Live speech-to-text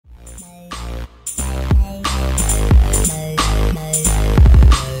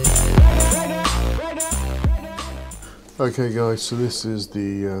Okay guys, so this is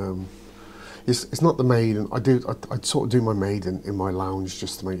the it's not the maiden. I sort of do my maiden in my lounge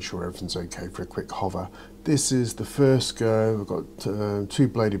just to make sure everything's okay for a quick hover. This is the first go. I've got two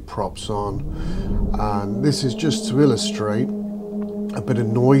bladed props on, and this is just to illustrate a bit of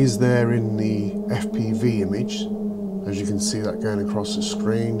noise there in the FPV image, as you can see that going across the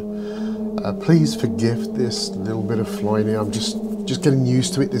screen. Please forgive this little bit of flying here. I'm just getting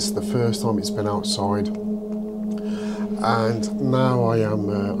used to it. This is the first time it's been outside. And now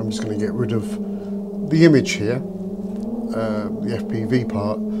I'm just going to get rid of the image here, the FPV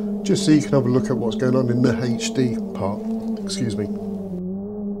part, just so you can have a look at what's going on in the HD part. Excuse me.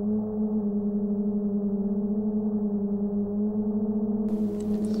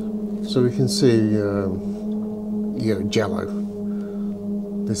 So we can see, you know, jello.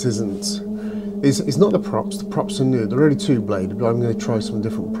 This isn't. It's not the props. The props are new. They're already two-bladed, but I'm going to try some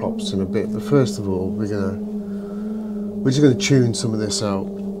different props in a bit. But first of all, we're just going to tune some of this out.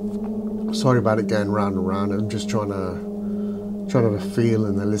 Sorry about it going round and round. I'm just trying to have a feel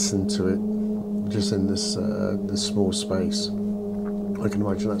and a listen to it, just in this this small space. I can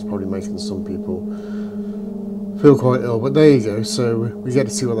imagine that's probably making some people feel quite ill. But there you go. So we get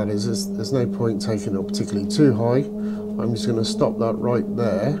to see what that is. There's no point taking it particularly too high. I'm just going to stop that right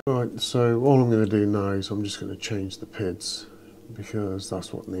there. Right. So all I'm going to do now is I'm just going to change the PIDs, because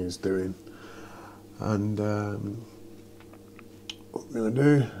that's what needs doing. And what I'm going to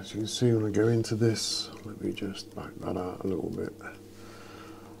do, as you can see when I go into this, let me just back that out a little bit.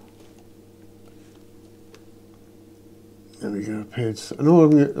 There we go, PIDs. And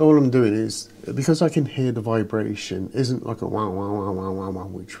all I'm doing is, because I can hear the vibration, isn't like a wow, wow, wow, wow, wow, wow,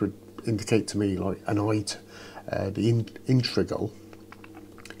 which would indicate to me like an IT, the integral.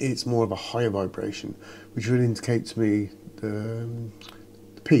 It's more of a higher vibration, which would indicate to me the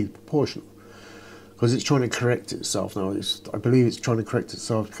P, proportional. Because it's trying to correct itself now. I believe it's trying to correct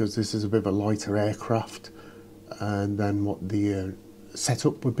itself because this is a bit of a lighter aircraft, and then what the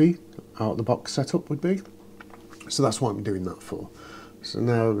setup would be, out of the box setup would be. So that's what I'm doing that for. So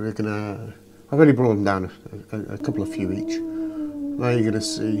now we're gonna. I've already brought them down a couple of few each. Now you're gonna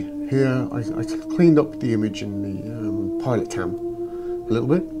see here. I cleaned up the image in the pilot cam a little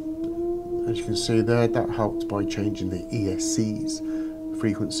bit. As you can see there, that helped by changing the ESC's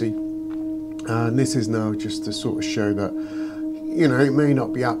frequency. And this is now just to sort of show that, you know, it may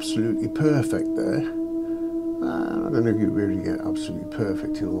not be absolutely perfect there. I don't know if you really get absolutely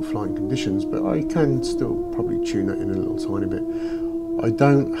perfect in all flying conditions, but I can still probably tune that in a little tiny bit. I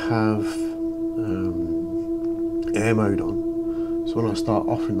don't have air mode on, so when I start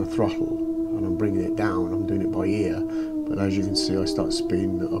offering the throttle and I'm bringing it down, I'm doing it by ear. But as you can see, I start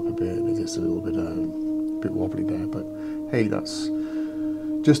speeding it up a bit and it gets a little bit wobbly there. But hey, that's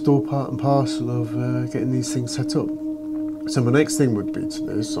just all part and parcel of getting these things set up. So my next thing would be to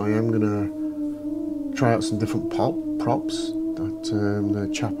this, I am going to try out some different props that the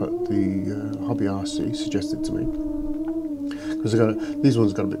chap at the Hobby RC suggested to me. Because these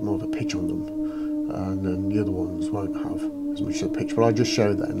ones got a bit more of a pitch on them, and then the other ones won't have as much of a pitch. But I'll just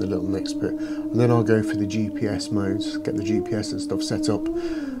show that in the little next bit. And then I'll go for the GPS modes, get the GPS and stuff set up,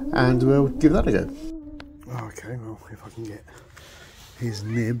 and we'll give that a go. Okay, well, if I can get his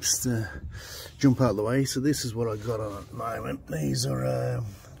nibs to jump out of the way. So this is what I got on at the moment. These are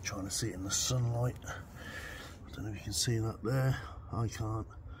trying to see it in the sunlight. I don't know if you can see that there. I can't.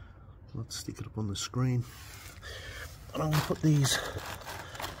 Let's stick it up on the screen. And I'm going to put these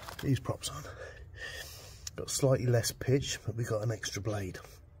props on. Got slightly less pitch, but we got an extra blade.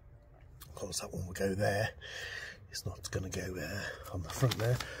 Of course, that one will go there. It's not going to go on the front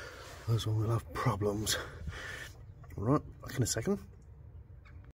there. Those one will have problems. Right, back in a second.